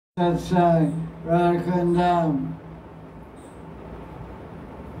Satsang, Radha Kunda,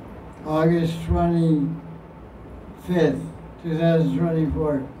 August 25th,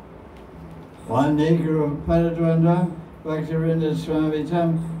 2024. Vandiguru Paradwandam, Bhaktivinoda Swami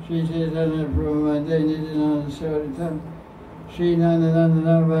Tam, Shri Chaitanya Prabhu Mande Nidhananda Sauritam, Shri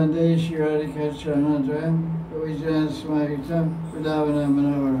Nandanandana Vande Shri Hari Katha Vijayan Smahitam, Vrindavanam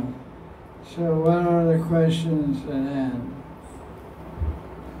Manoharam. So what are the questions at hand?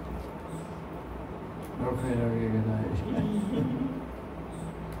 Okay, good night.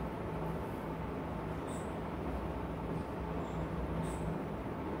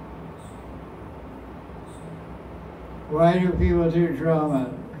 Why do people do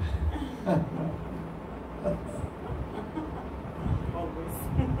drama?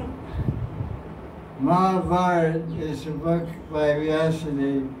 Mahabharata is a book by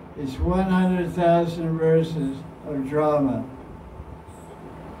Vyasadeva. It's 100,000 verses of drama.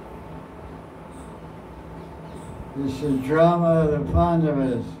 It's the drama of the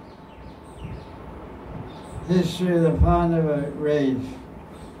Pandavas. History of the Pandava race.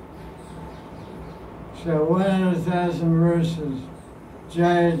 So 100,000 verses.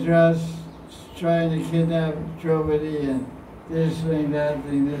 Jaya Jaya trying to kidnap Draupadi and this thing, that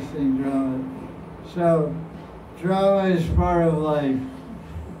thing, this thing, drama. So drama is part of life.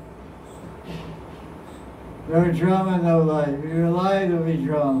 No drama, no life. If you're alive, there'll be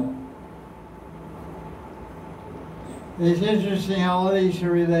drama. It's interesting how all these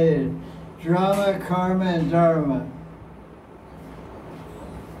are related. Drama, karma, and dharma.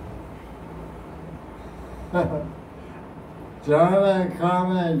 Dharma,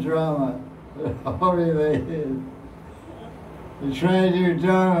 karma, and drama. They're all related. You try to do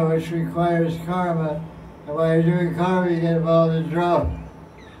dharma, which requires karma, and while you're doing karma, you get involved in drama.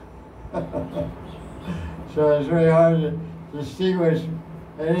 So it's very hard to distinguish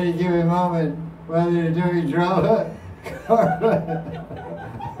at any given moment whether you're doing drama, karma,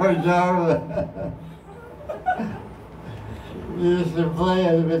 or dharma. You just to play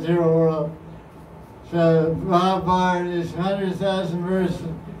in the material world. So Mahabharata is 100,000 verses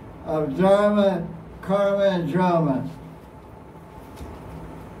of dharma, karma, and drama.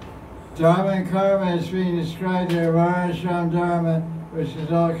 Dharma and karma is being described there, Varnashram Dharma, which is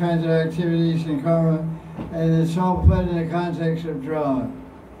all kinds of activities and karma, and it's all put in the context of drama.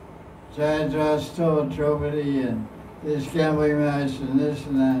 Jaya Jaya stole Draupadi and this gambling match and this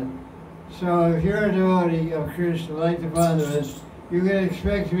and that. So if you're a devotee of Krishna, like the Pandavas, you can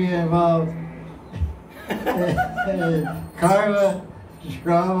expect to be involved in karma,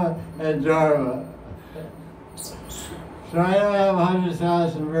 drama, and dharma. So I don't have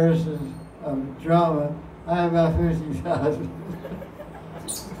 100,000 verses of drama. I have about 50,000.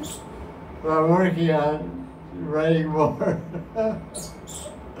 But I'm working on writing more.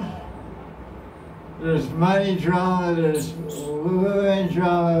 There's money drama, there's women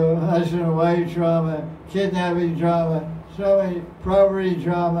drama, husband and wife drama, kidnapping drama, so many property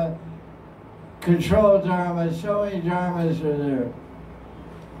drama, control dharma, so many dharmas are there.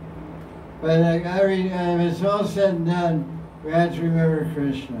 But if it's all said and done, we have to remember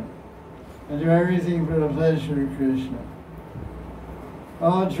Krishna and do everything for the pleasure of Krishna.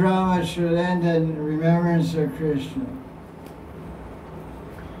 All drama should end in remembrance of Krishna.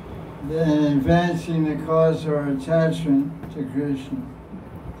 Then advancing the cause of our attachment to Krishna.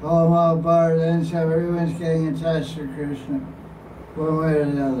 All Mahabharata ends up everyone's getting attached to Krishna, one way or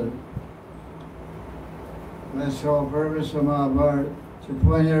the other. That's the whole purpose of Mahabharata, to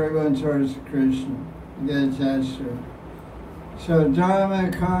point everyone towards Krishna and get attached to it. So dharma,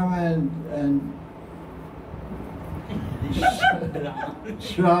 karma, and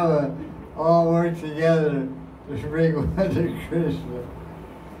Shraddha all work together to bring one to Krishna.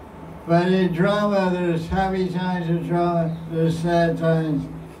 But in drama, there's happy times of drama, there's sad times,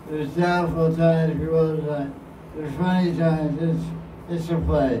 there's doubtful times, bewildered times, there's funny times. It's a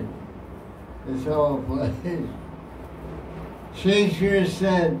play. It's all a play. Shakespeare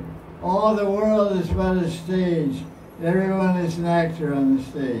said, all the world is but a stage. Everyone is an actor on the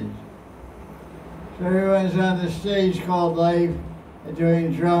stage. So everyone's on the stage called life, and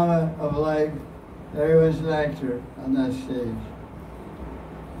doing drama of life. Everyone's an actor on that stage.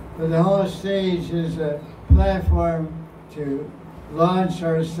 But the whole stage is a platform to launch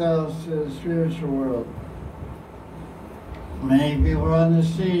ourselves to the spiritual world. Many people are on the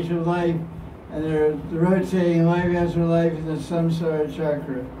stage of life, and they're rotating life after life in the samsara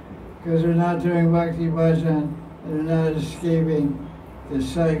chakra, because they're not doing bhakti bhajan, and they're not escaping the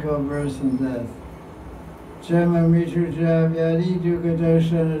cycle of birth and death. Jama Mritu Javyadi Dukkha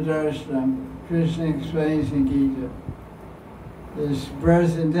Darshana Darshanam, Krishna explains in Gita. This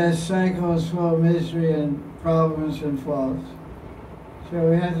birth and death cycle is full of misery and problems and faults. So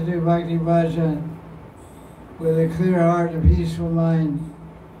we have to do Bhakti Bhajan with a clear heart and peaceful mind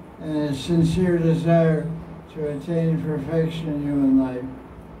and a sincere desire to attain perfection in human life.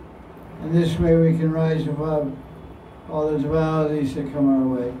 And this way we can rise above all the dualities that come our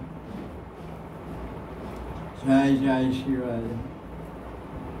way. Jaya Jaya Sri Radhe.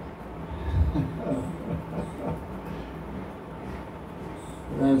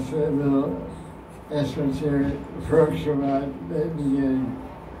 That's a little esoteric approach about the beginning.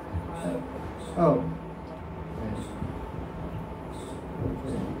 Okay.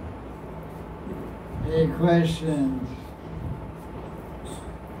 Any questions?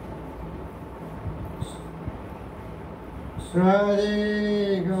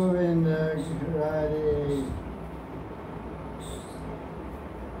 Radhe Govinda Radhe.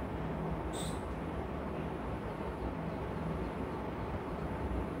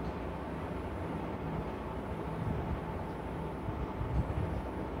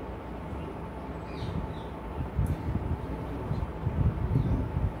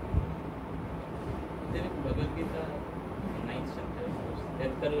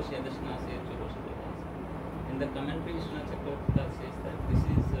 In the commentary, Vishwanath Chakravarti says that this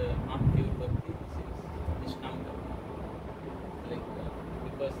is not pure bhakti, this is Nishnam Karma.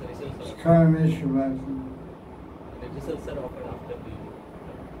 Because the results are offered after the.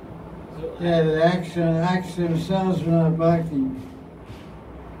 So yeah, the acts themselves are not bhakti.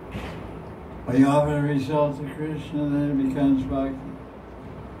 But you offer the result to Krishna, then it becomes bhakti.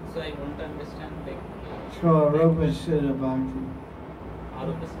 So I want to understand it's called Rupa Siddha Bhakti.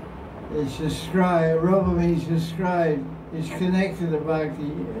 It's described, Rupa means described, it's connected to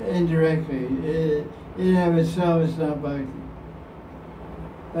Bhakti indirectly. In and of itself is not Bhakti.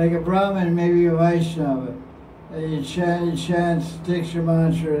 Like a Brahmin, maybe a Vaishnava. He chants Diksha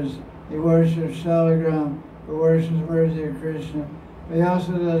mantras, he worships Salagram, he worships mercy of Krishna. But he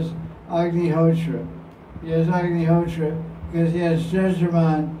also does Agnihotra. He does Agnihotra because he has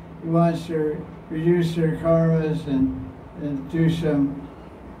Jajraman. He wants to reduce their karmas and do some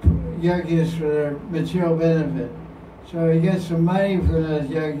yajnas for their material benefit. So he gets some money from those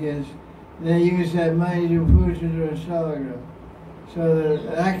yajnas, and they use that money to puja to a salagram. So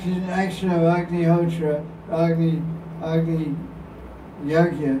the action of Agnihotra, Agni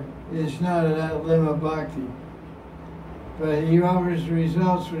Yajna, is not an limb bhakti. But he offers the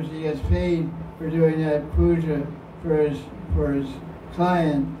results which he gets paid for doing that puja for his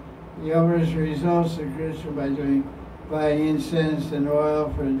client. He offers the results to Krishna by buying incense and oil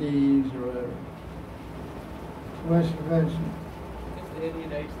for deities or whatever. What's the question? There he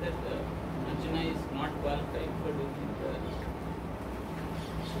writes that Arjuna is not qualified for doing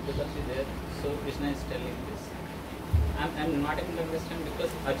the Bhakti there, so Krishna is telling this. I'm not able to understand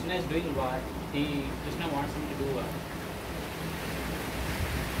because Arjuna is doing what? Krishna wants him to do what?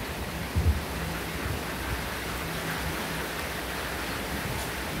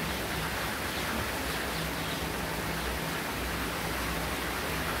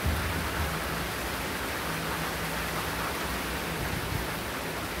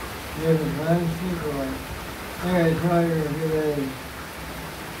 You have a plastic or? Hey, try your good.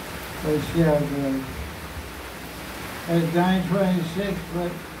 Let's see how it goes. It's 9:26,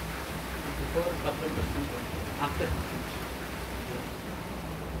 but Before after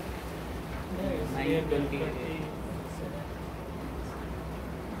 9:20.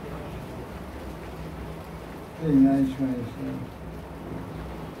 9:27.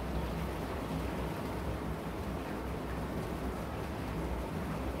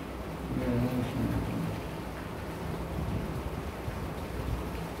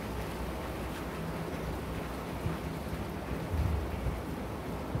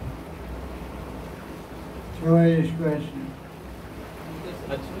 Joyous question. Because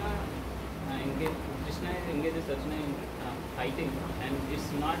Arjuna Krishna engages Arjuna in fighting, and it's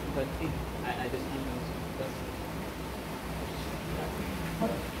not bhakti. I just don't understand.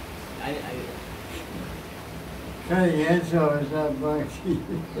 Cutting heads off is not bhakti.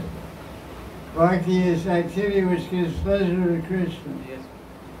 Bhakti is activity which gives pleasure to Krishna. Yes.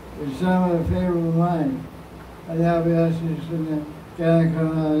 It's some of the favorable mind. And that'll be us in the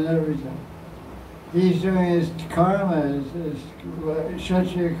Gaudiya and everything. He's doing his karma, his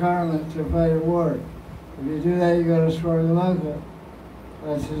Kshatriya karma to fight a war. If you do that, you go to Swargaloka.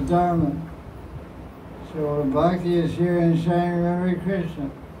 That's his dharma. So bhakti is here and shining remembering Krishna.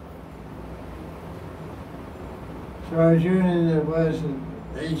 So Arjuna was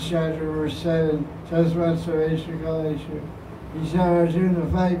 8th chapter, verse 7, Tasvat Sarveshra Kaleshu. He said, Arjuna,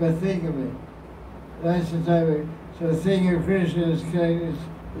 fight, but think of it. That's the type of. So thinking of Krishna is a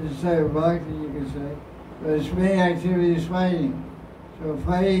type of bhakti, you could say. But its main activity is fighting. So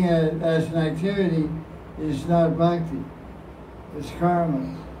fighting as an activity is not bhakti. It's karma.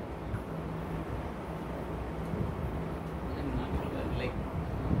 And not like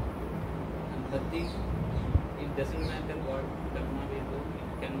bhakti, it doesn't matter what karma we do,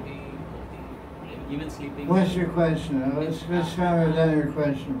 it can be bhakti, even sleeping. What's your question? Let's hammer down your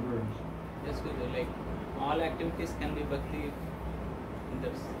question first. That's good. Like all activities can be bhakti.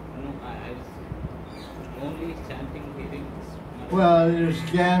 There's no, I was only chanting, hearing. Well, there's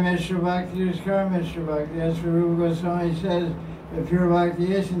Jnana Mishra Bhakti, there's Karma Mishra Bhakti. That's what Rupa Goswami says. If pure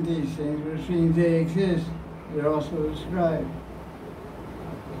bhakti isn't these things, which means they exist, they're also described.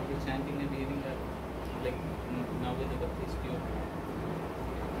 The chanting and hearing are like now with the bhakti is pure.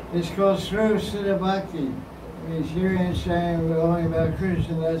 It's called Sruva Siddha Bhakti. It means hearing and saying only about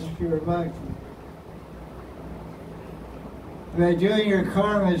Krishna, that's pure bhakti. By doing your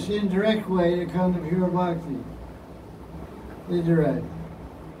karma, it's indirect way to come to pure bhakti. Indirect.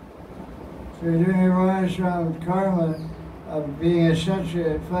 So you're doing your varnashram karma of being a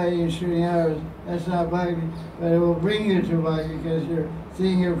kshatriya, fighting and shooting arrows, that's not bhakti, but it will bring you to bhakti because you're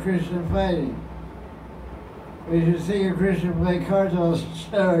thinking of Krishna fighting. But if you think of Krishna play cartels,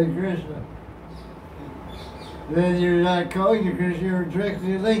 sorry Krishna, then you're not going to Krishna, you're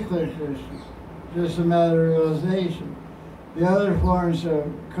directly linked with Krishna. Just a matter of realization. The other forms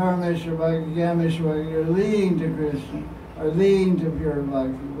of Karma Mishra Bhakti, Jnana Mishra Bhakti, are leading to Krishna, are leading to pure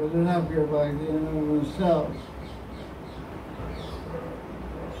bhakti, but they're not pure bhakti in and of themselves.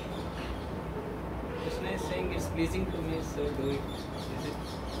 Krishna is saying it's pleasing to me, so do it. Is it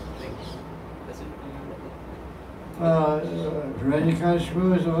like doesn't come under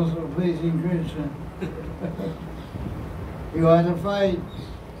Radhikashipu is also pleasing Krishna. He wanted to fight,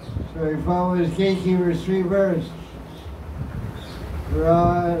 so he fought with his gatekeepers 3 births.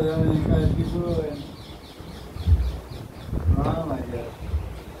 Radhikashipu and Ram, I guess.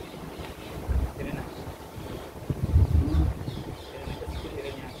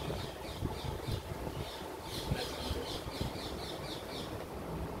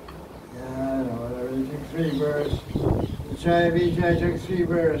 Yeah, I know, whatever. They took 3 births. The Jaya Vijay took 3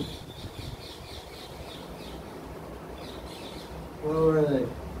 births. What were they?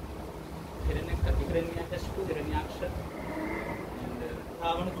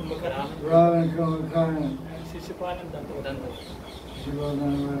 Ravan, Kumbhakarna. Shishupal and Danta. So,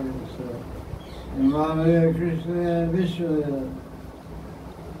 and Ramalila, Krishna, and Vishnulila.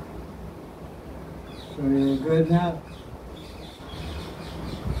 So you're good now?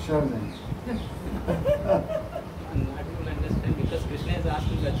 Something. I don't understand because Krishna is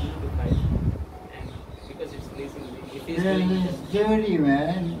asking Arjuna to fight, and because it's pleasing me. If he's doing It's duty,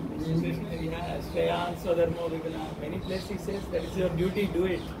 man. Krishna, yeah, Shreyan, Swadharma, Vigana. Many places he says that is your duty, do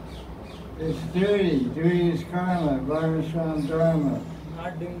it. It's duty. Duty is karma, varnashram dharma.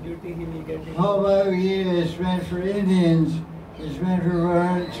 Not doing duty, he will get it. Whole Bhagavad Gita is meant for Indians. It's meant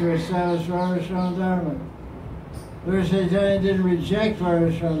to establish varnashram dharma. Lord Chaitanya didn't reject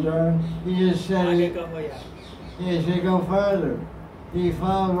varnashram dharma. He just said, he said go farther. He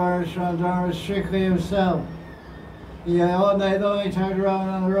followed varnashram dharma strictly himself. He all night long he talked around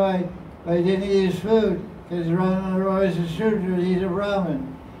on the right, but he didn't eat his food because Raman Roy is a Shudra, he's a Brahmin.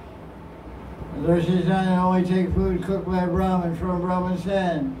 And Lord Chaitanya only take food cooked by a Brahmin from a Brahmin's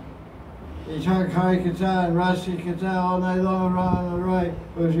hand. He talked Hari Katha and Rasi Katha all night long around on the right,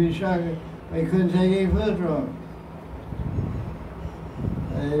 was Vishaka, but he couldn't take any food from him.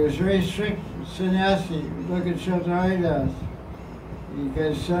 And he was very strict sannyasi. Look at Shatraidas. He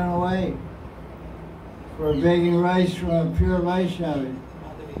got sent away for begging rice from a pure Vaishnavi.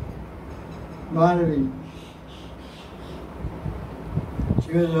 Madhavi.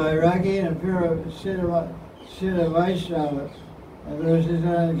 She was a Vairagi and a pure Siddha Vaishnava. And Lord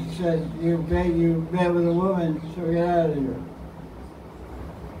Chaitanya said, you bed with a woman, so get out of here.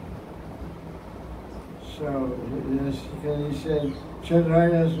 So, because he said,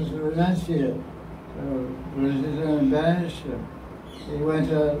 Chaitanya was a renunciate. So Lord Chaitanya banished him. He went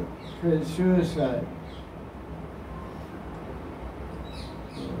to commit suicide.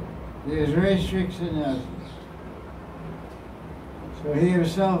 He was very strict sannyasi. So he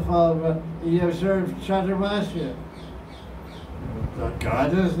himself followed, he observed Chaturmasya.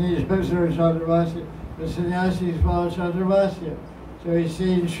 God doesn't need to observe Chaturmasya. The sannyasis follow Chaturmasya. So he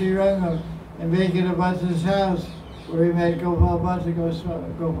stayed in Sri Rangam and Venkata Bhatta's house where he met Gopal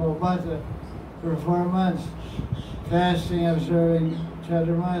Bhatta for 4 months, fasting, observing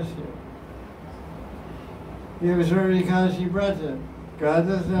Chaturmasya. He observed Ekadasi Brata. God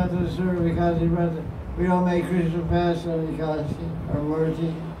does not observe Ekadasi Brata. We don't make Krishna fast on Ekadasi, our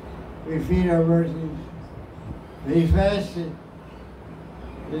Murti. We feed our Murtis. He fasted.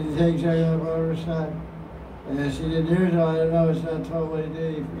 Didn't take Jagannath Prabhu's side. Yes, he did yours, I don't know, it's not told what he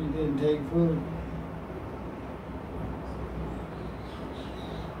did if he didn't take food.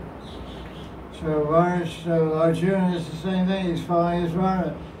 So Arjuna is the same thing, he's following his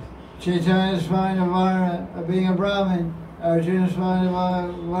Varna. Chaitanya is following the Varna of being a Brahmin. Arjuna is following the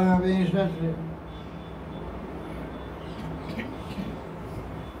Varna of being a Kshatriya.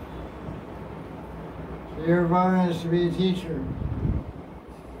 So your Varna is to be a teacher.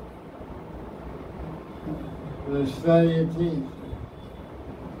 To study and teach.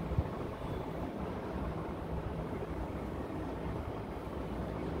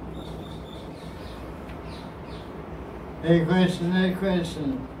 Any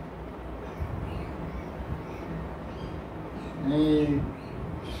question? Any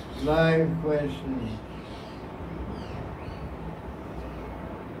live questions?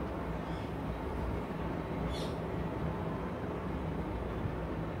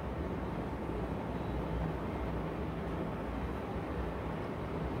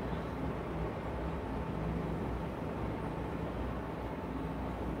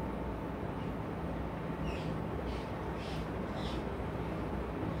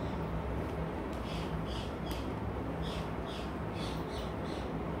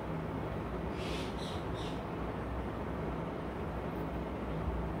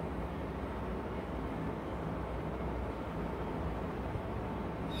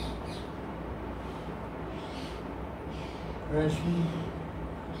 Question?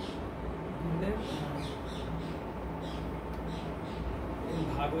 In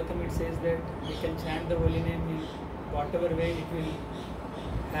Bhagavatam it says that we can chant the holy name in whatever way it will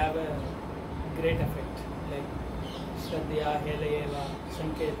have a great effect, like sadhya, helayeva,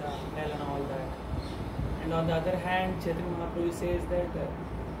 sanketa, hel and all that. And on the other hand, Chaitanya Mahaprabhu says that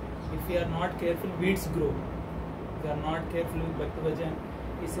if we are not careful, weeds grow. If we are not careful with Bhakti Bhajan,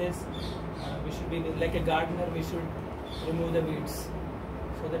 he says we should be like a gardener, we should remove the weeds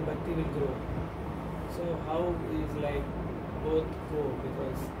so that bhakti will grow. So how is like both go?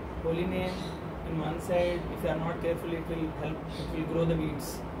 Because holy name in one side, if you are not careful, it will help, it will grow the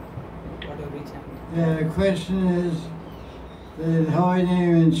weeds, whatever we chant. Yeah, the question is, the holy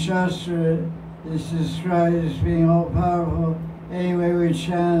name in Shastra is described as being all powerful. Any way we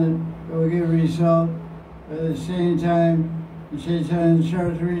chant it will give a result. But at the same time, in Chaitanya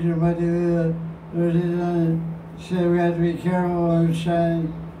Charitamrita Madhya Lila, so we have to be careful when we're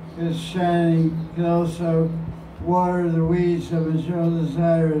chanting, because chanting can also water the weeds of material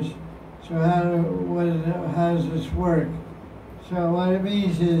desires. So how does this work? So what it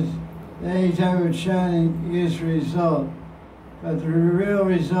means is that any type of chanting gives a result. But the real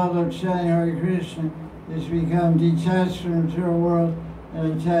result of chanting Hare Krishna is to become detached from the material world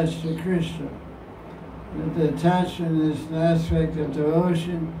and attached to Krishna. The attachment is an aspect of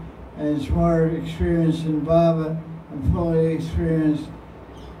devotion, and it's more experienced in Baba and fully experienced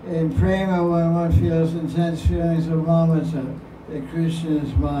in Prema when one feels intense feelings of mamata, that Krishna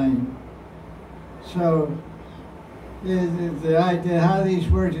is mine. So the idea how these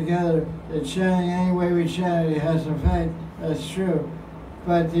work together, that chanting any way we chant it has an effect, that's true.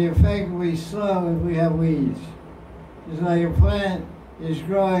 But the effect will be slow if we have weeds. It's like a plant is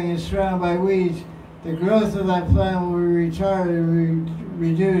growing, it's surrounded by weeds. The growth of that plant will be retarded and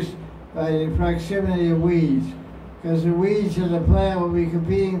reduced by the proximity of weeds, because the weeds of the plant will be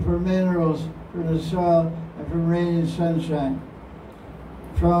competing for minerals from the soil and from rain and sunshine.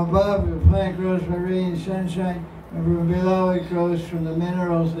 From above, the plant grows by rain and sunshine, and from below it grows from the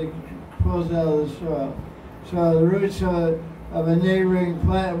minerals that it pulls out of the soil. So the roots of a neighboring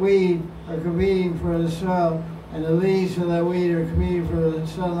plant weed are competing for the soil, and the leaves of that weed are competing for the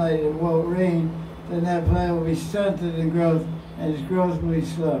sunlight and won't rain, then that plant will be stunted in growth, and its growth will be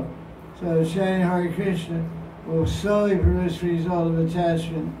slow. So chanting Hare Krishna will slowly produce the result of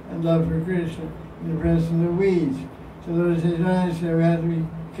attachment and love for Krishna in the presence of weeds. So those Chaitanya say we have to be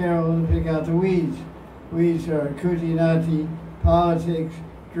careful to pick out the weeds. Weeds are kutinati, politics,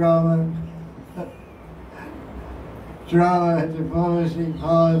 drama, diplomacy,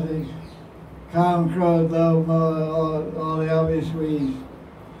 politics, calm, krodh, love, all the obvious weeds.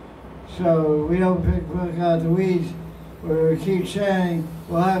 So we don't pick out the weeds. Where we keep chanting,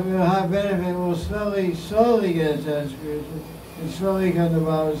 we'll have benefit, we'll slowly get attached to Krishna, and slowly come to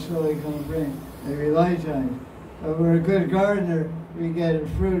Baba, slowly come to bring, maybe lifetime. But we're a good gardener, we get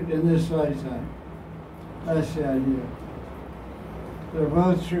fruit in this lifetime. That's the idea. They're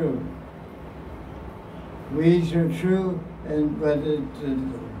both true. Weeds are true, but the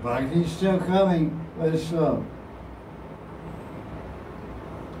bhakti's still coming, but it's slow.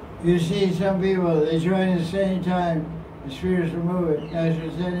 You see some people, they join at the same time, the spirits are moving. After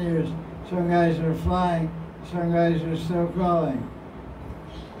 10 years, some guys are flying, some guys are still crawling.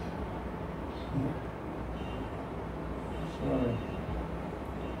 So,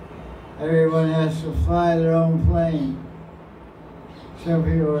 everyone has to fly their own plane. Some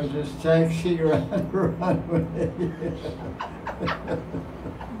people are just taxiing around the runway.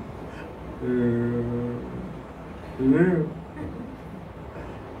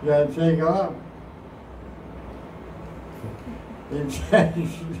 You gotta take off. It's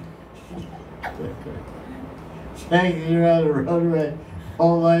taking around the runway,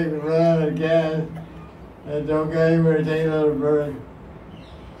 whole life run out of gas, and don't go anywhere, take another bird.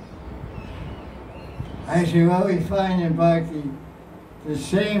 Actually, what we find in Bhakti, the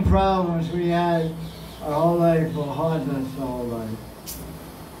same problems we had our whole life will haunt us the whole life.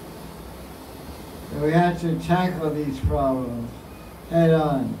 And we have to tackle these problems head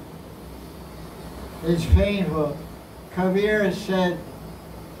on. It's painful. Kabir said,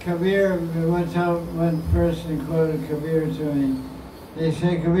 one person quoted Kabir to me. They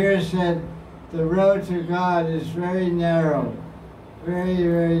said, Kabir said, the road to God is very narrow, very,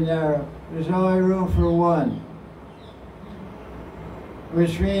 very narrow. There's only room for one.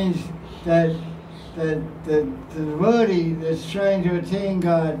 Which means that the devotee that's trying to attain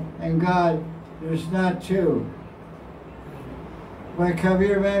God and God, there's not two. What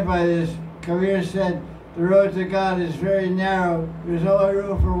Kabir meant by this, Kabir said, the road to God is very narrow, there's only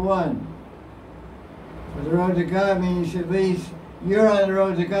room for one. But the road to God means at least you're on the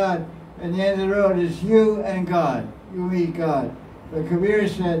road to God, and the end of the road is you and God. You meet God. But Kabir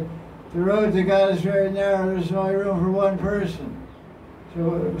said, the road to God is very narrow, there's only room for one person.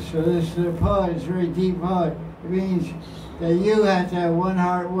 So this is a poet, it's a very deep poet. It means that you have to have one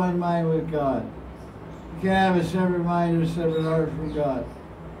heart, one mind with God. You can't have a separate mind or separate heart from God,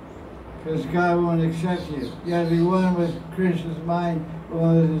 because God won't accept you. You have to be one with Krishna's mind,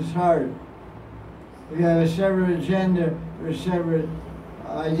 one with his heart. If you have a separate agenda or a separate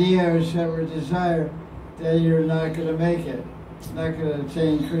idea or a separate desire, then you're not going to make it. Not going to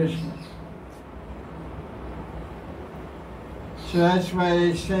attain Krishna. So that's why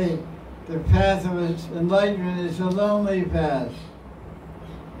they say the path of enlightenment is a lonely path.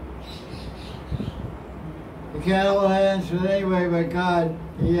 You can't hold hands with anybody but God.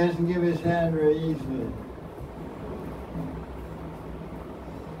 He doesn't give his hand very easily.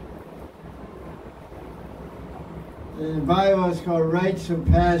 In the Bible it's called rites of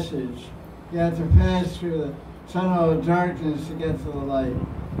passage. You have to pass through the tunnel of darkness to get to the light.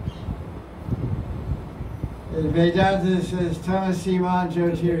 In Vedanta it says, Tamasi man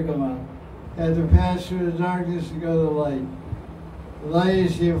jyotirgama. You have to pass through the darkness to go to the light. The light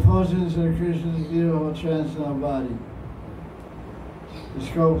is the effulgence of Krishna's beautiful transcendental body. It's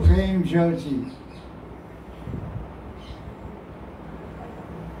called Prem Jyoti.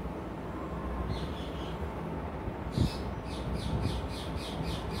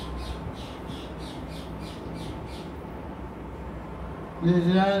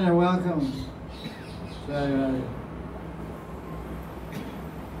 Nityananda, welcome. Jaya.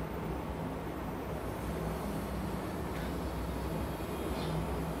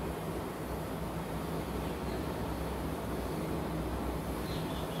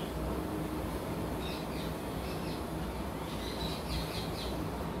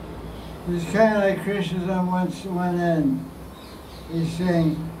 It's kind of like Krishna's on one end. He's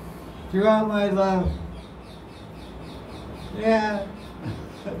saying, do you want my love? Yeah.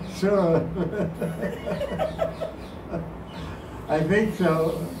 Sure. I think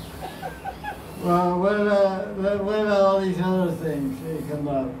so. Well, what about all these other things that you can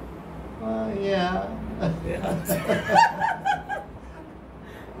love? Well, yeah.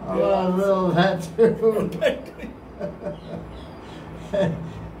 I want a little of that too.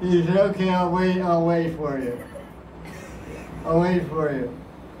 He said, okay, I'll wait for you. I'll wait for you.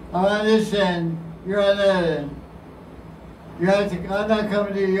 I'm on this end, you're on that end. You have to, I'm not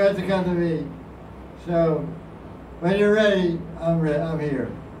coming to you, you have to come to me. So, when you're ready, I'm here.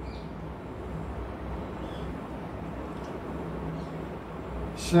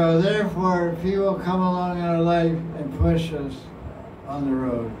 So therefore, people come along in our life and push us on the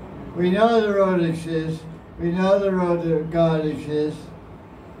road. We know the road exists. We know the road to God exists.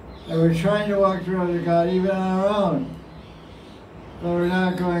 And we're trying to walk the road to God even on our own. But we're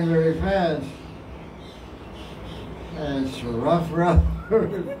not going very fast. And it's a rough road.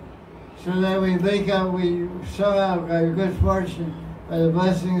 So then we link up, we somehow got good fortune by the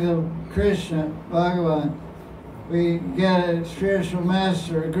blessings of Krishna, Bhagavan, we get a spiritual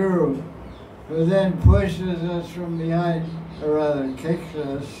master, a guru, who then pushes us from behind, or rather kicks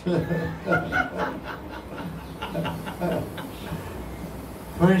us.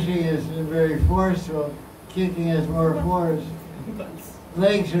 Pushing us is very forceful, kicking us more force.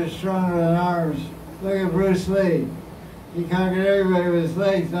 Legs are stronger than arms. Look at Bruce Lee. He conquered everybody with his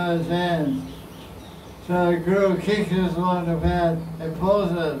legs, not his hands. So the guru kicks us along the path and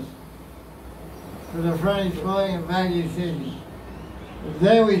pulls us. From the front he's pulling and back he's kicking.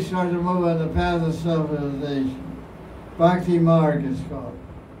 Then we start to move on the path of self-realization. Bhakti Marg is called.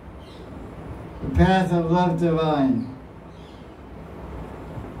 The path of love divine.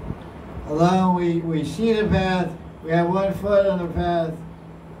 Alone we see the path, we have one foot on the path,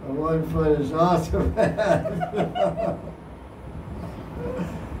 but one foot is off the path.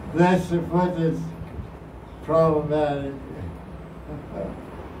 That's the foot that's problematic.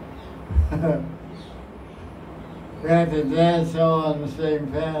 We have to dance all on the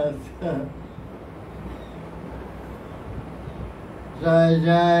same path. Jaya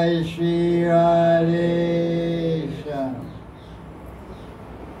Jaya Sri Radhe.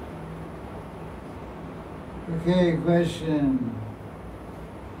 Okay, question.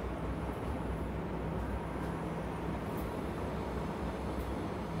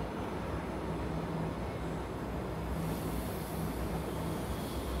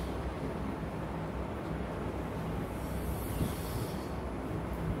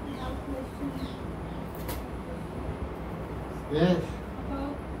 Yes.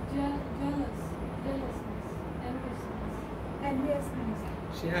 About enviousness.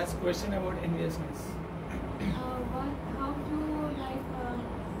 She has question about enviousness.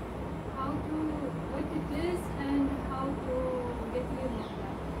 What it is and how to get rid of that.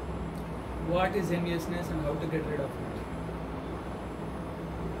 What is enviousness and how to get rid of it?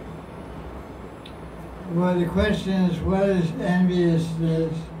 Well, the question is, what is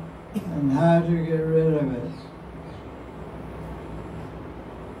enviousness and how to get rid of it?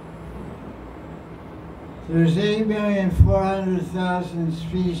 There's 8,400,000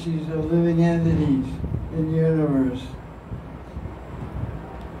 species of living entities in the universe.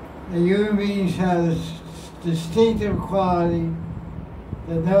 The human beings have this distinctive quality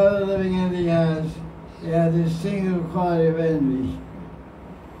that no other living entity has. They have the distinctive quality of envy.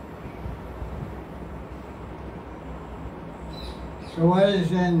 So what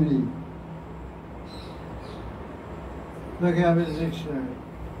is envy? Look up at the dictionary.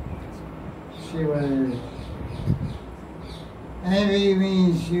 See what it is. Envy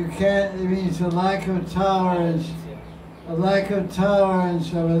means it means a lack of tolerance of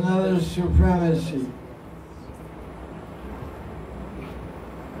another's supremacy.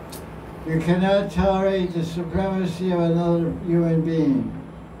 You cannot tolerate the supremacy of another human being.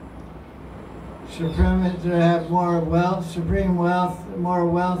 To have more wealth, supreme wealth, more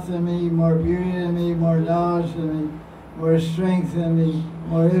wealth than me, more beauty than me, more knowledge than me, more strength than me,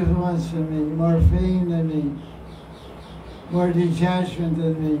 more influence than me, more fame than me, more detachment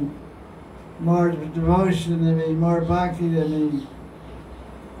than me, more devotion than me, more bhakti than me,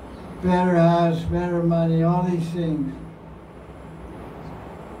 better house, better money, all these things.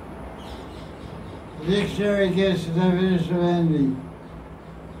 The dictionary gives the definition of envy.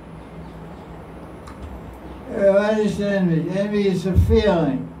 What is envy? Envy is a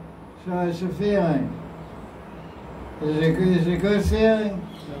feeling. So it's a feeling. Is it a good feeling?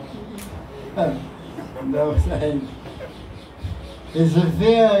 No. No thanks. It's a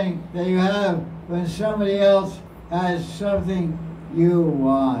feeling that you have when somebody else has something you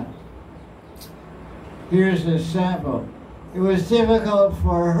want. Here's a sample. It was difficult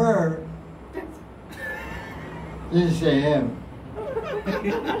for her, didn't say him.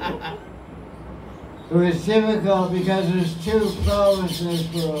 It was difficult because there's two problems in this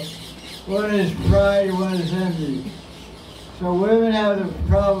world. One is pride and one is envy. So women have the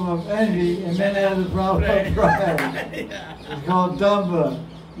problem of envy and men have the problem of pride. It's called Damba.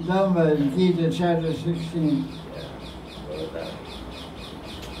 Damba in Gita chapter 16.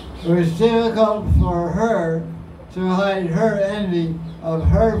 It was difficult for her to hide her envy of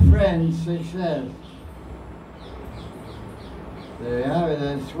her friend's success. There you have it,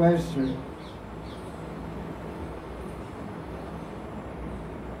 that's Webster.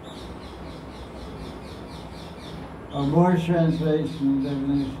 Or more translation and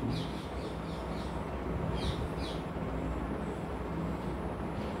definition.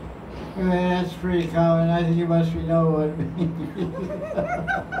 Okay, that's pretty common. I think you must know what it means.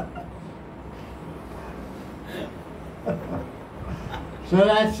 So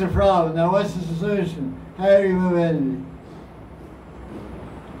that's the problem. Now what's the solution? How do you remove envy?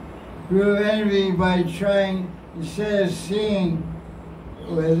 Remove envy by trying, instead of seeing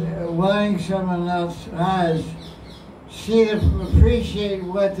with wanting someone else has, see them, appreciate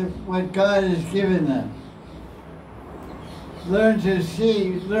what God has given them. Learn to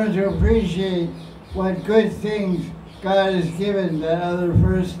appreciate what good things God has given that other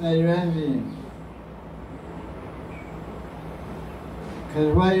person that you're envying.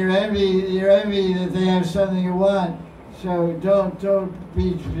 Because what you're envy that they have something you want. So don't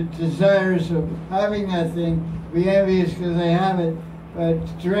be desirous of having that thing. Be envious because they have it. But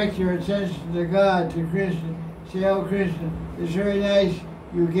direct your attention to God, to Krishna. Say, oh Krishna, it's very nice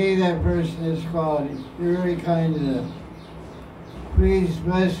you gave that person this quality. You're very kind to them. Please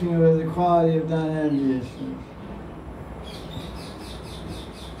bless me with the quality of non-enviousness.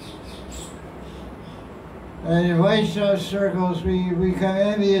 And in Vaishnava circles, we become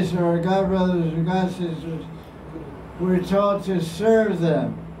envious of our God brothers and God sisters. We're taught to serve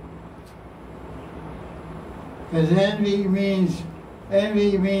them. Because envy means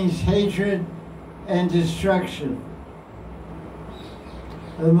hatred and destruction.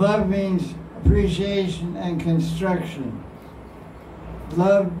 And love means appreciation and construction.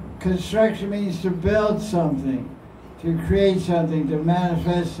 Construction means to build something, to create something, to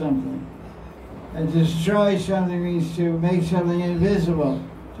manifest something. And destroy something means to make something invisible,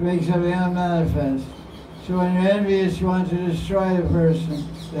 to make something unmanifest. So when you're envious, you want to destroy the person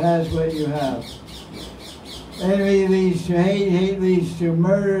that has what you have. Envy leads to hate, hate leads to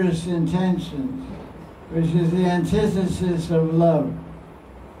murderous intentions, which is the antithesis of love.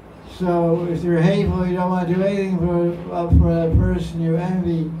 So if you're hateful, you don't want to do anything for that person you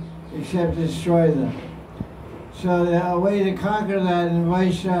envy except destroy them. So a way to conquer that in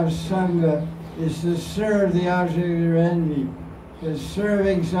Vaishnava Sangha is to serve the object of your envy. Because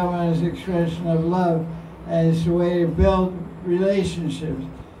serving someone is an expression of love, and it's a way to build relationships.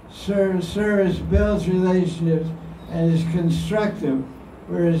 Service builds relationships and is constructive,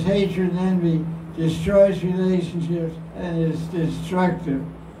 whereas hatred and envy destroys relationships and is destructive.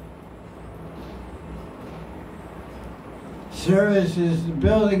 Service is the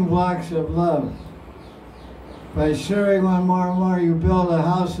building blocks of love. By serving one more and more, you build a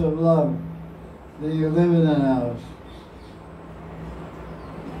house of love. Then you live in that house.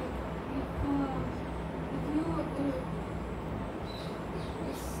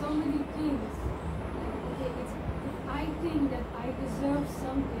 So many things. If I think that I deserve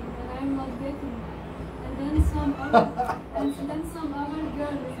something and I'm not getting that, and then some other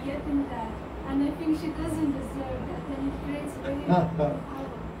girl is getting that, and I think she doesn't deserve that, and it creates very power.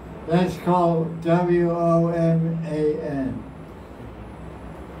 That's called WOMAN.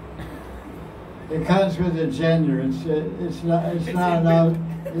 It comes with a gender. It's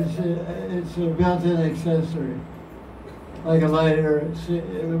a built-in accessory, like a lighter,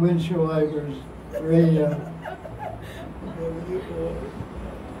 the windshield wipers, radio,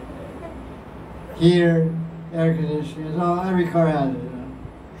 heater, air conditioning. Every car has it.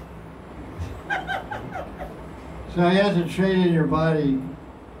 So you have to train in your body,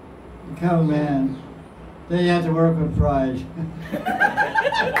 become a man. Then you have to work with pride.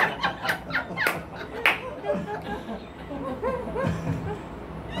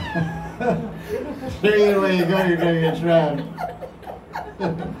 Either way you go, you're going to get trapped.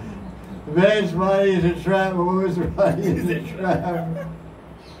 The man's body is a trap, a woman's body is a trap.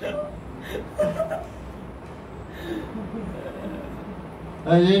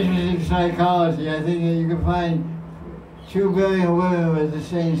 That's interesting psychology. I think that you can find 2 billion women with the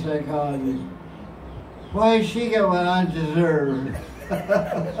same psychology. Why does she get what I deserve?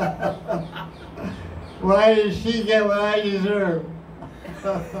 Why does she get what I deserve?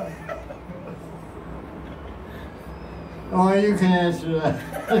 Oh, you can answer that.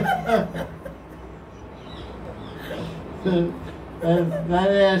 That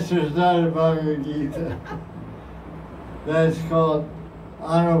answer is not in Bhagavad Gita. That's called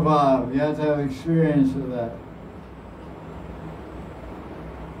Anubhav. You have to have experience of that.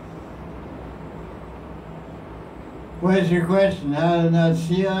 What is your question? How to not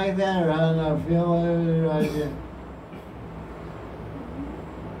see like that, or how to not feel like that?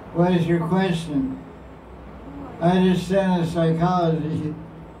 What is your question? I understand the psychology.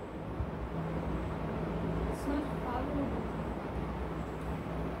 It's not favorable.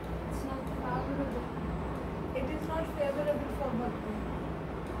 It's not favorable. It is not favorable for bhakti.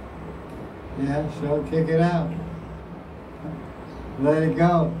 Yeah, so kick it out. Let it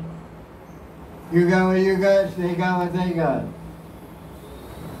go. You got what you got, they got what they got.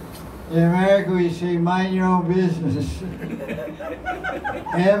 In America we say mind your own business.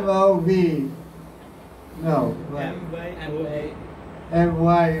 M-O-B. No. M-Y-O-B.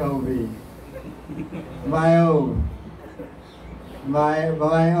 MYOB. My-O.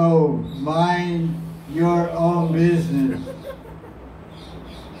 My-O. Mind your own business.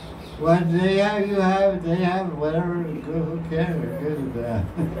 What they have, you have, they have, whatever, who cares? Good at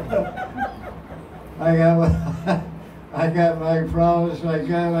that. I got my problems, I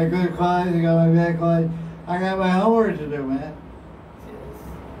got my good qualities, I got my bad qualities. I got my homework to do, man.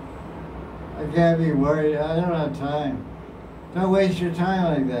 I can't be worried. I don't have time. Don't waste your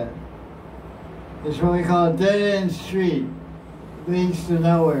time like that. It's what we call a dead-end street. It leads to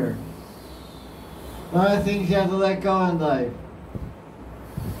nowhere. A lot of things you have to let go in life.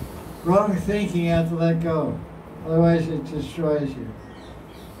 Wrong thinking you have to let go. Otherwise it destroys you.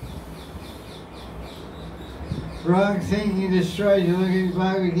 Wrong thinking destroys you. Look at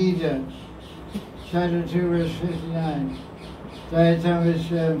Bhagavad Gita, chapter 2, verse 59. Jaya Jaya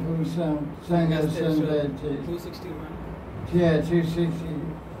Sri Radhe Sangha Sandhya. 261. Yeah, 260,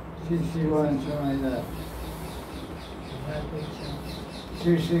 61, something like that.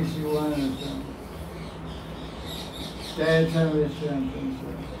 261 or something. Jaya Jaya Sri Radhe.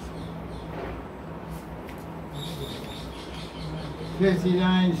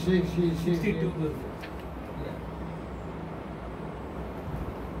 59, 60, 62.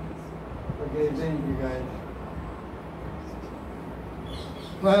 Okay, thank you guys.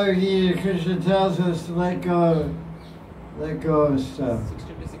 Bhagavad Gita, Krishna tells us to let go of stuff.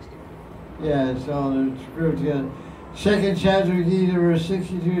 60 to 60. Yeah, it's all grouped together. Second chapter of Gita, verse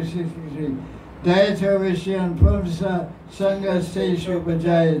 62 63. Dayato Vishyan Pumsa Sangat Seshu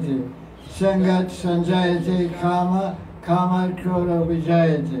Bhajayate. Sangat Sanjayate Kama Kamat Krodha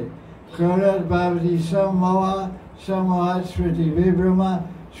Vijayate. Krodha Bhavati Sammoha Sammohat Sriti Vibrama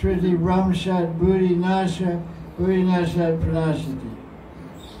Sriti Brahmshat Buddhi Nasha Buddhi Nashat Pranashati.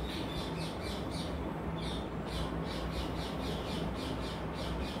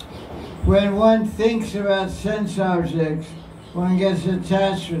 When one thinks about sense objects, one gets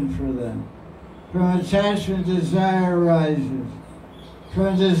attachment for them. From attachment, desire arises.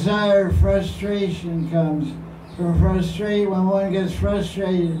 From desire, frustration comes. From frustration, when one gets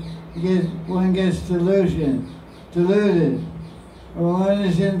frustrated, one gets deluded. When one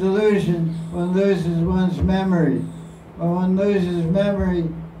is in delusion, one loses one's memory. When one loses memory,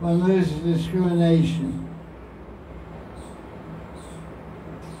 one loses discrimination.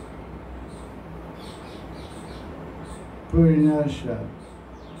 Purinasha.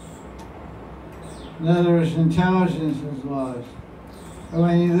 In other words, intelligence is lost. And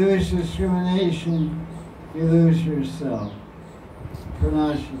when you lose discrimination, you lose yourself.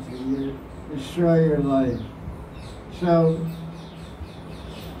 Pranashati, you destroy your life. So,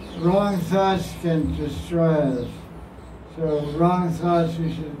 wrong thoughts can destroy us. So, wrong thoughts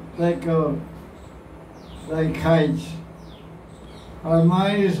we should let go, like kites. Our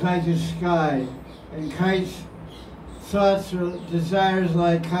mind is like the sky, and kites, thoughts or desires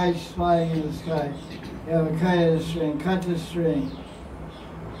like kites flying in the sky. You have a kite and a string, cut the string.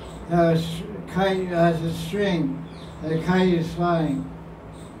 Now a kite has a string, and the kite is flying.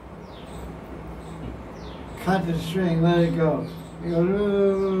 Cut the string, let it go. You go,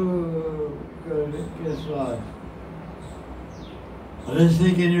 ooh, it gets lost. Well, this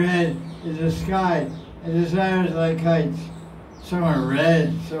thing in your head is the sky, and desires like kites. Some are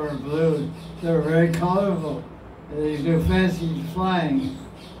red, some are blue, some are very colorful. They do fancy flying.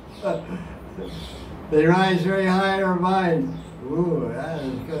 They rise very high in our mind. Ooh, that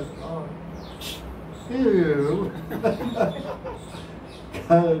is good. Oh. Ew.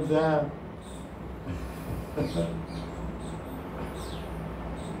 Cut it down.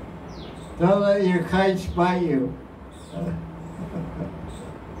 Don't let your kites bite you.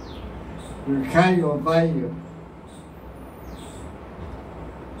 Your kite will bite you.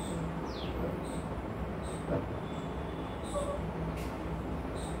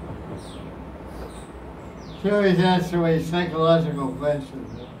 She always asks away psychological questions.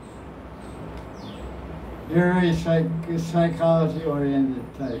 You're a very psychology-oriented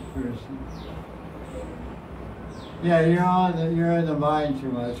type person. Yeah, you're in the mind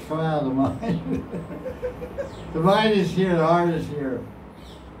too much. Come out of the mind. The mind is here, the heart is here.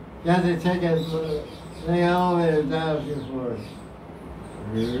 You have to take the elevator down a few floors.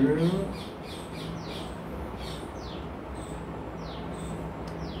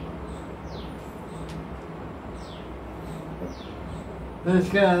 This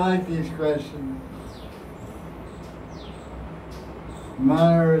guy, I like these questions.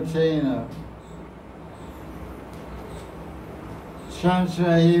 Manaratena.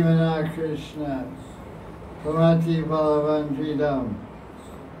 Shansahimana Krishna. Pramati Balavandridam.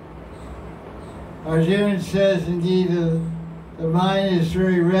 Arjuna says in Gita The mind is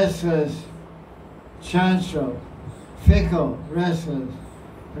very restless, chanchal, fickle, restless,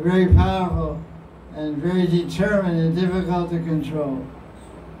 very powerful, and very determined and difficult to control.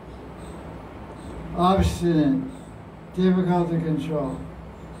 Obstinate, difficult to control,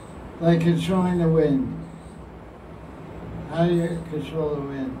 like controlling the wind. How do you control the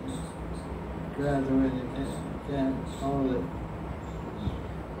wind? Grab the wind, you can't hold it.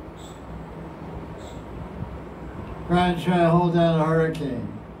 Try to hold down a hurricane,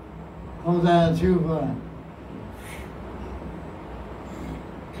 hold down a tufan.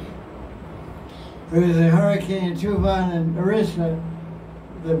 There was a hurricane, tufan in Orissa.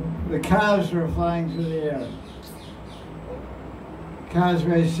 The cows were flying through the air. Cows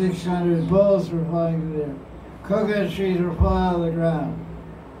weighed 600, bulls were flying through the air. Coconut trees were falling out of the ground.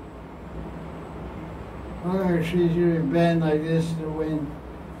 Coconut trees usually bend like this in the wind.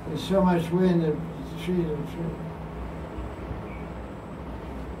 There's so much wind that the trees are true.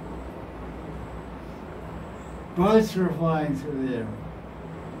 Boats were flying through the air.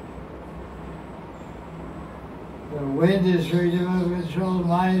 The wind is very difficult to control. The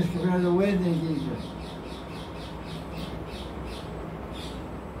mind is compared to the wind in Gita.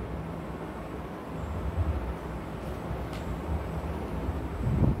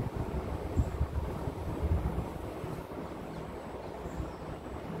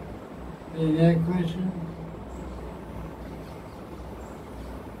 Any other question?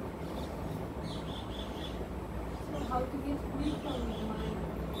 So how to get free from the mind?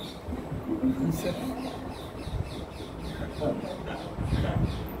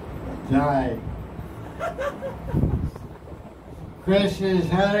 Die. Question is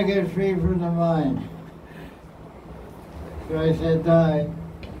how to get free from the mind. So I said die.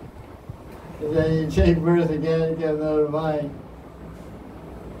 And then you take birth again and get another mind.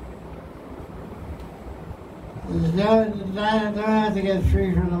 You don't have to get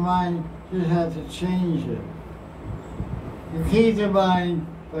free from the mind, you just have to change it. You keep the mind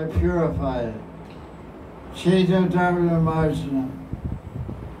by purifying it. Cheto dharma marjana.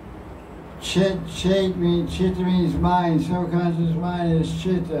 Chitta means mind, subconscious mind is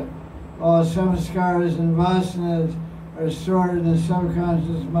chitta. All samskaras and vasanas are stored in the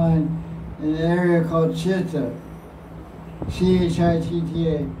subconscious mind in an area called chitta. Chitta.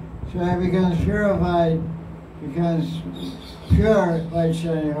 So it becomes purified, becomes pure by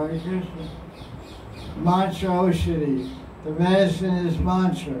chanting Hare Krishna. Mantra Oshadi. The medicine is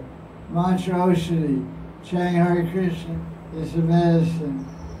mantra. Mantra Oshadi. Chanting Hare Krishna is the medicine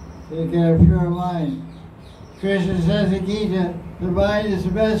to get a pure mind. Krishna says in Gita, the mind is the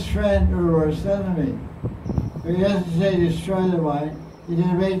best friend or worst enemy. But he doesn't say destroy the mind. He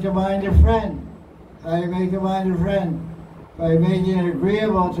didn't make the mind a friend. How do you make the mind a friend? By making it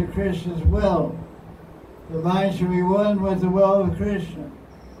agreeable to Krishna's will. The mind should be one with the will of Krishna.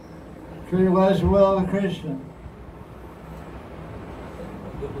 What is the will of Krishna?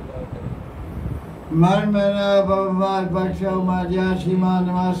 Manmana bhavavad bhakto madhyachi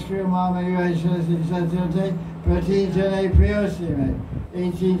manamaskriya mama yashasi satyate pratijane priyosime.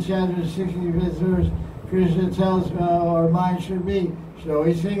 18th chapter, 65th verse, Krishna tells how our mind should be. Should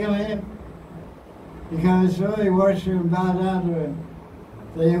always think of him. Because so you worship him, bow down to him.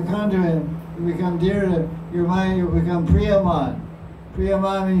 Then you come to him, you become dear to him. Your mind, you become priyaman.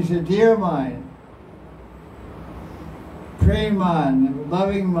 Priyaman means a dear mind. Preman, a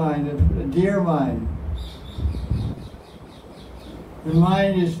loving mind, a dear mind. The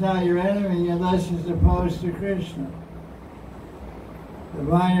mind is not your enemy unless it's opposed to Krishna. The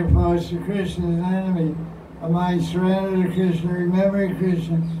mind opposed to Krishna is an enemy. A mind surrendered to Krishna, remembering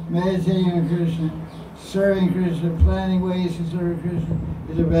Krishna, meditating on Krishna, serving Krishna, planning ways to serve Krishna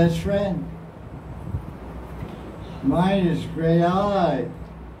is the best friend. Mind is a great ally.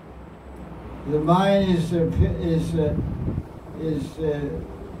 The mind is the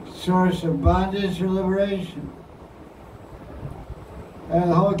source of bondage or liberation.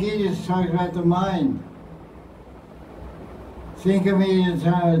 And the whole Gita talks about the mind. Think of me in the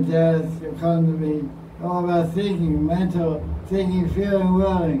time of death, you'll come to me. All about thinking, mental, thinking, feeling,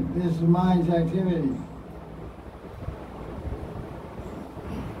 willing. This is the mind's activity.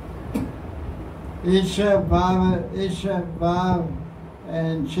 Isha, Bhav,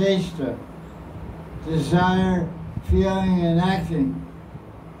 and Chesta. Desire, feeling, and acting.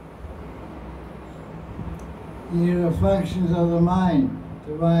 These are the functions of the mind.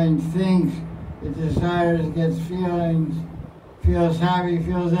 The mind thinks, it desires, gets feelings, feels happy,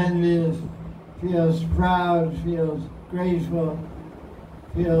 feels envious, feels proud, feels grateful,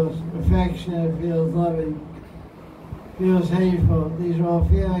 feels affectionate, feels loving, feels hateful. These are all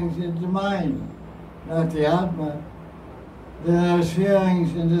feelings in the mind, not the Atma. then those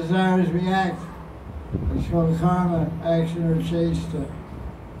feelings and desires react. It's called karma, action or chesta.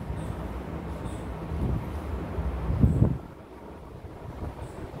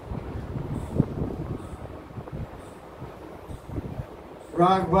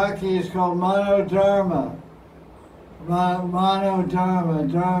 Rag Bhakti is called monodharma.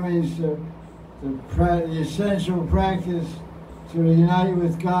 Monodharma. Dharma means the essential practice to unite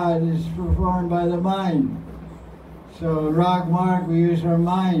with God is performed by the mind. So in Rag Marg we use our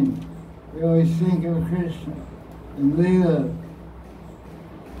mind. We always think of Krishna and Leela.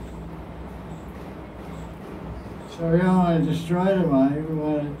 So we don't want to destroy the mind, we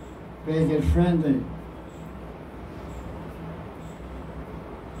want to make it friendly.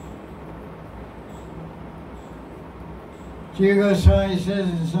 Jiva Goswami says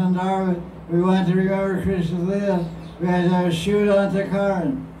in Sandarbha, we want to remember Krishna's Leela, we have to have a Shuddhanta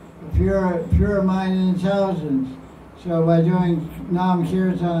Karan, a pure mind and intelligence. So by doing Nam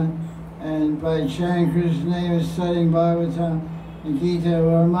Kirtan and by chanting Krishna's name and studying Bhagavatam and Gita,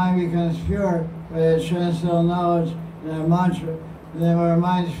 our mind becomes pure by that transcendental knowledge and that mantra. And then when our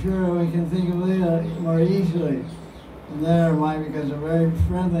mind is pure, we can think of Leela more easily. And then our mind becomes a very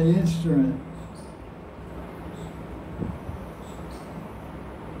friendly instrument.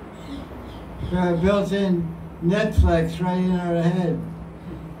 We have a built-in Netflix right in our head.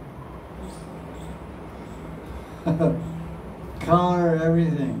 Color,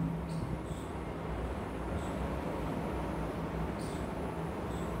 everything.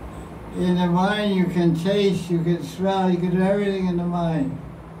 In the mind you can taste, you can smell, you can do everything in the mind.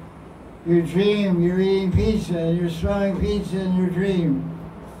 You dream, you're eating pizza, and you're smelling pizza in your dream.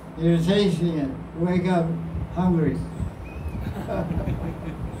 You're tasting it. You wake up hungry.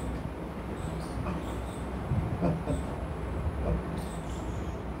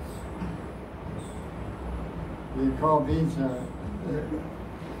 You call pizza.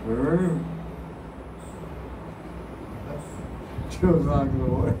 2 o'clock in the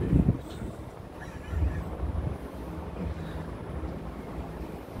morning.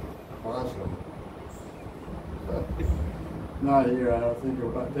 Awesome. Not here, I don't think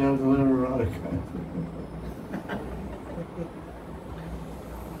about. They'll deliver out of country.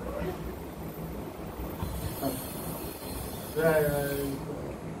 Right.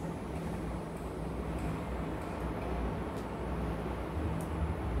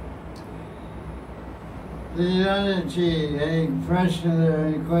 Ji, any questions or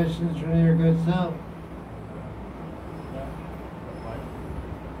any questions from your good self?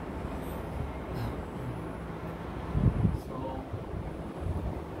 So,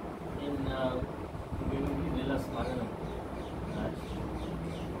 in doing Lila Smaranam,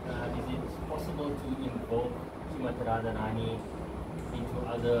 is it possible to invoke Srimati Radharani into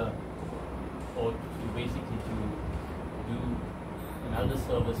other, or to basically to do another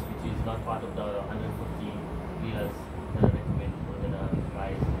service which is not part of the 150 Leelas that are recommended or that are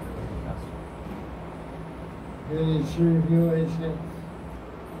advised in the Shastra? Any review, I said?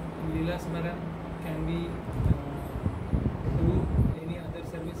 Leela Smaran can be do any other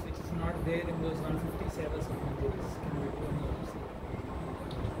service which is not there in those 150 sevas of Mandiras. Can we do any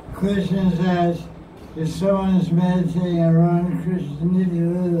other? Question says, if someone is meditating on Radha Krishna's Nidhi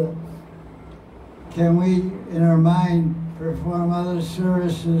Lila, can we, in our mind, perform other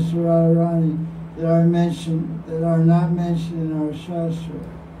services to Radharani that are not mentioned in our Shastra?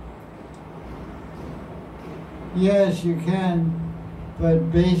 Yes, you can,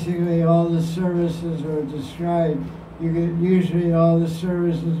 but basically all the services are described. Usually all the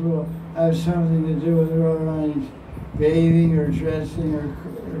services will have something to do with Radharani's bathing or dressing or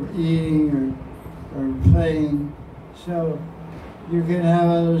eating or playing. So you can have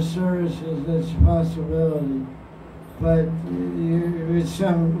other services, that's a possibility. But if it's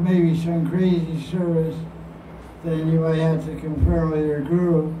maybe some crazy service, then you might have to confirm with your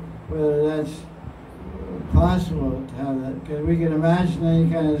guru whether that's possible to have that. Because we can imagine any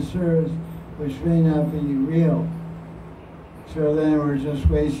kind of service which may not be real. So then we're just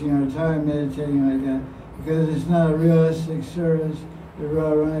wasting our time meditating like that. Because it's not a realistic service that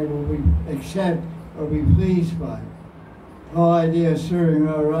Radharani will accept or be pleased by. The whole idea of serving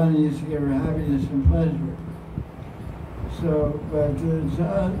Radharani is to give her happiness and pleasure. So, but it's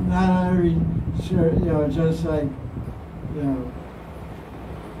not every, just like,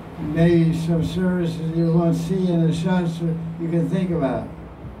 maybe some services you won't see in the Shastra, you can think about,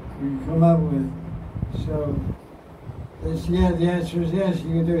 you can come up with. So, the answer is yes, you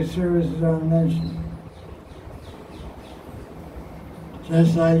can do services aren't mentioned.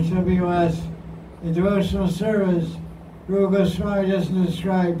 Just like some people ask, in devotional service, Rupa Goswami doesn't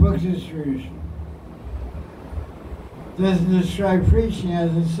describe book distribution. doesn't describe preaching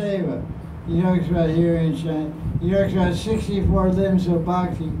as a seva. He talks about hearing and chant. He talks about 64 limbs of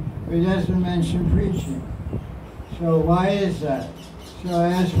bhakti, but he doesn't mention preaching. So why is that? So I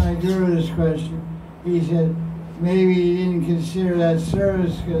asked my guru this question. He said, maybe he didn't consider that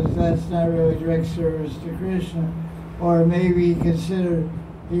service because that's not really direct service to Krishna. Or maybe he considered,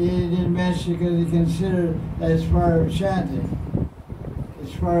 he didn't mention it because he considered that it's part of chanting.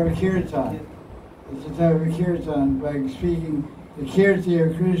 It's part of kirtan. It's a type of kirtan, by speaking the kirti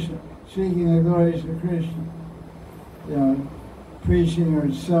of Krishna, speaking the glories of Krishna. You know, preaching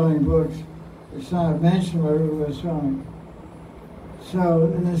or selling books. It's not mentioned by Rupa Swami.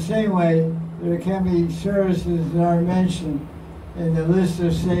 So in the same way, there can be services that are mentioned in the list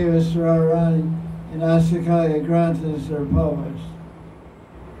of Sevas Radharani in Asakaya Granthas that are published.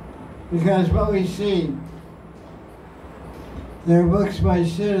 Because what we see, there are books by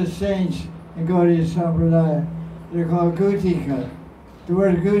Siddha saints in Gaudiya Sampradaya. They're called Gutika. The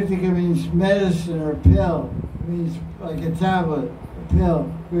word Gutika means medicine or pill. It means like a tablet, a pill,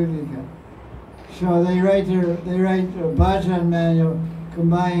 Gutika. So they write a bhajan manual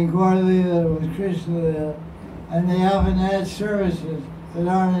combining Gaur Lila with Krishna Lila, and they often add services that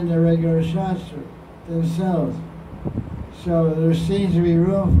aren't in the regular Shastra themselves. So there seems to be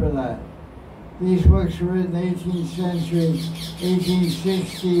room for that. These books were written in the 18th century,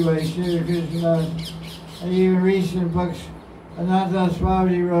 1860 by Sri Krishnadas, and even recent books. Anantas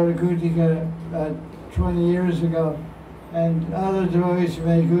Babaji wrote a Gutika 20 years ago, and other devotees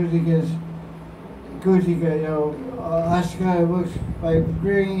made Gutikas, Asakaya books by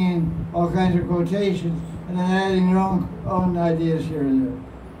bringing in all kinds of quotations and then adding their own ideas here and there.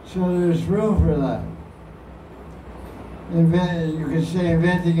 So there's room for that. You could say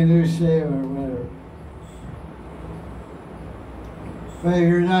inventing a new seva or whatever. But if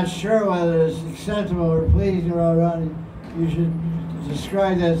you're not sure whether it's acceptable or pleasing or Radharani, you should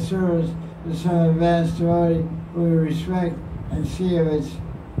describe that service to some advanced devotee who you respect and see if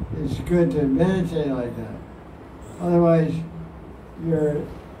it's good to meditate like that. Otherwise, you're,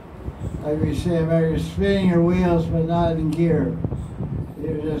 like we say in America, spinning your wheels but not in gear.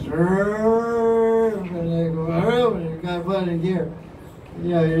 You're just, and they go, and you've got butt in gear. You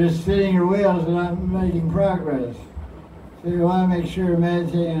know, you're just spinning your wheels and not making progress. So you want to make sure you're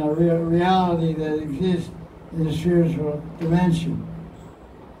meditating on a reality that exists in the spiritual dimension.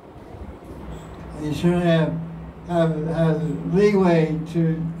 And you should have leeway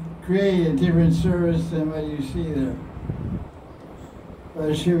to create a different service than what you see there. But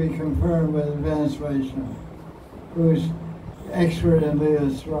it should be confirmed by the advanced Vaishnava, who's expert in Lila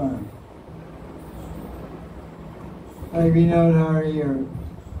Swarm. Like Vinod Hari or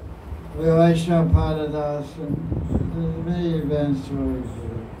Vaishnava Padadas, and there's many advanced stories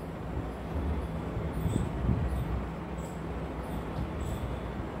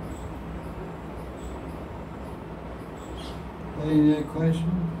there. Any other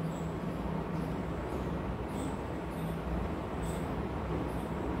questions?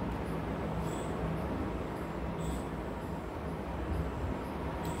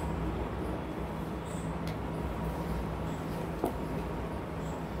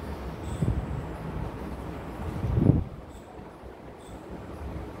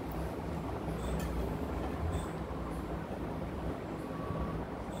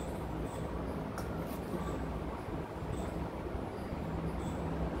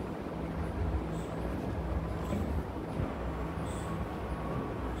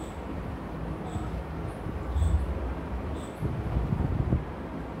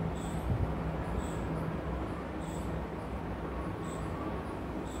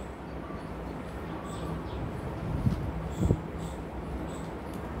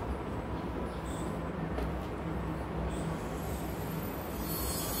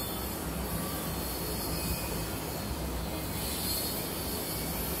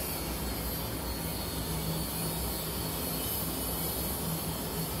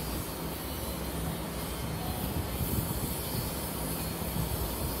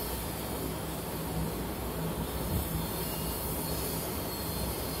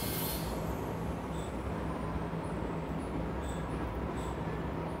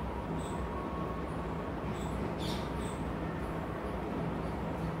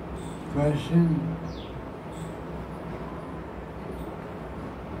 Question?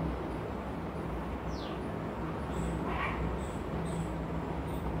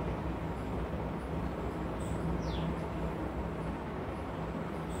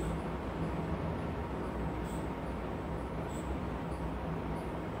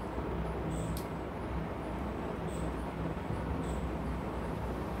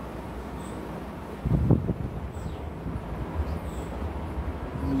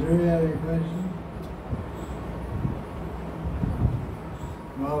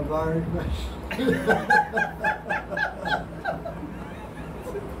 Mahabharata question.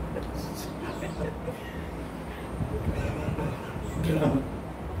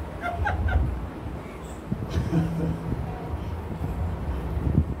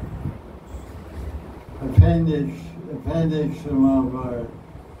 Appendix to Mahabharata.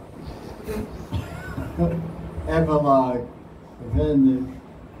 Epilogue, appendix.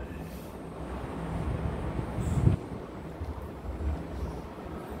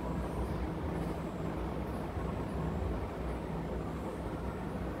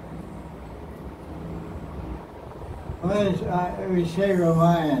 We say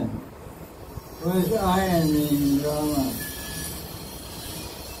Ramayan. What does Ayan mean in Rama?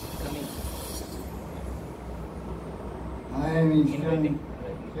 Ayan means coming.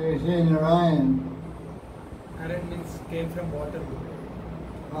 So you say Narayan. Narayan means came from water.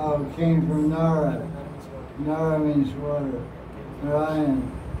 Oh, came from Nara. Nara means water.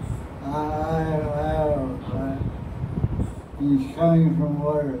 Narayan. Means coming from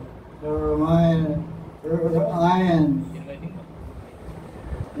water. So Ramayan, Ayan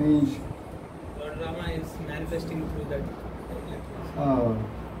means. Lord Rama is manifesting through that. Oh,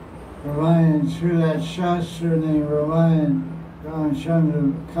 Ramayan, through that Shastra named Ramayan,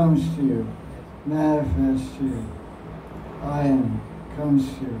 Ramachandra comes to you, manifests to you. Ayan comes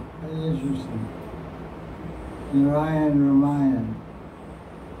to you. That's interesting. Narayan, Ramayan.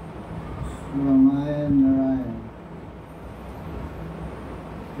 Ramayan, Narayan.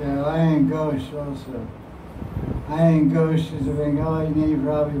 Yeah, Ayan Ghosh also. Ayan Ghosh is a Bengali name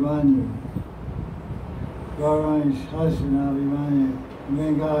for Abhimanyu. Gaurani's husband, Abhimanyu. In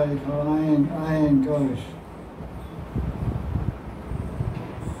Bengali called Ayan Ghosh.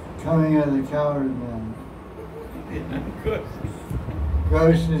 Coming out of the coward man.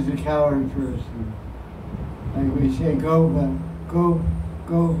 Ghosh is the coward person. Like we say Gopa,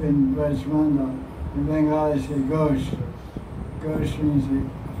 Gop in Rajmanda. In Bengali say Ghosh. Ghosh means the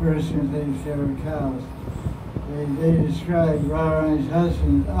person who takes care of cows. They describe Radharani's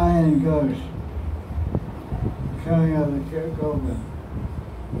husband as Ayan Ghosh. Coming out of the Gopa.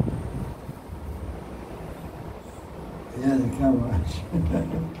 He hasn't come much.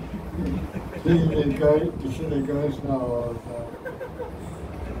 You should have ghost now all the time.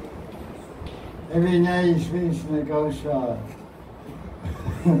 Every night he speaks in the ghost shop.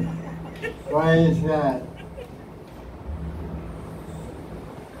 Why is that?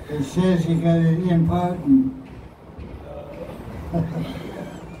 It says because it's impotent.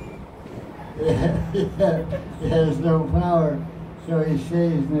 He has no power, so he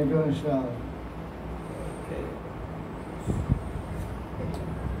stays in the ghost shop.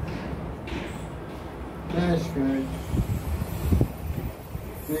 That's good.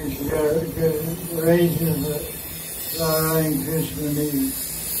 Makes you good raises the Radharani Krishna meeting.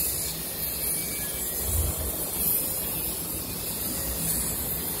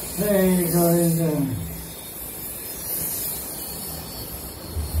 There you go in there.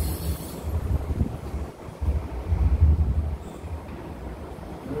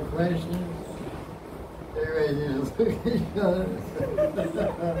 No questions? Everybody just look at each other.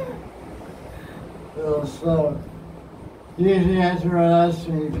 A little slow. Usually after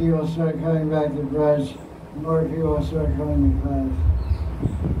Radhastami, people start coming back to Braj, more people start coming to class.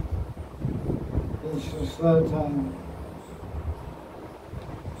 It's a slow time.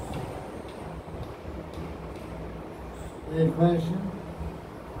 Any question?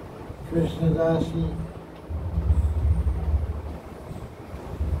 Krishna Dasi?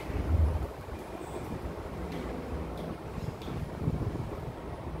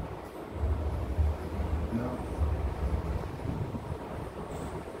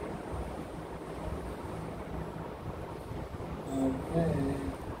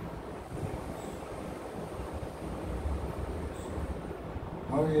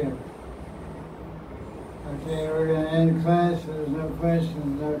 Okay, we're going to end class. There's no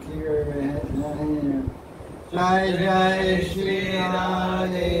questions. No keep everybody not hanging here. Jaya Jaya Sri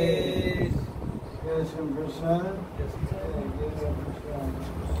Radhe. Get some prasad? Yes, sir. Okay, get some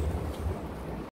prasad.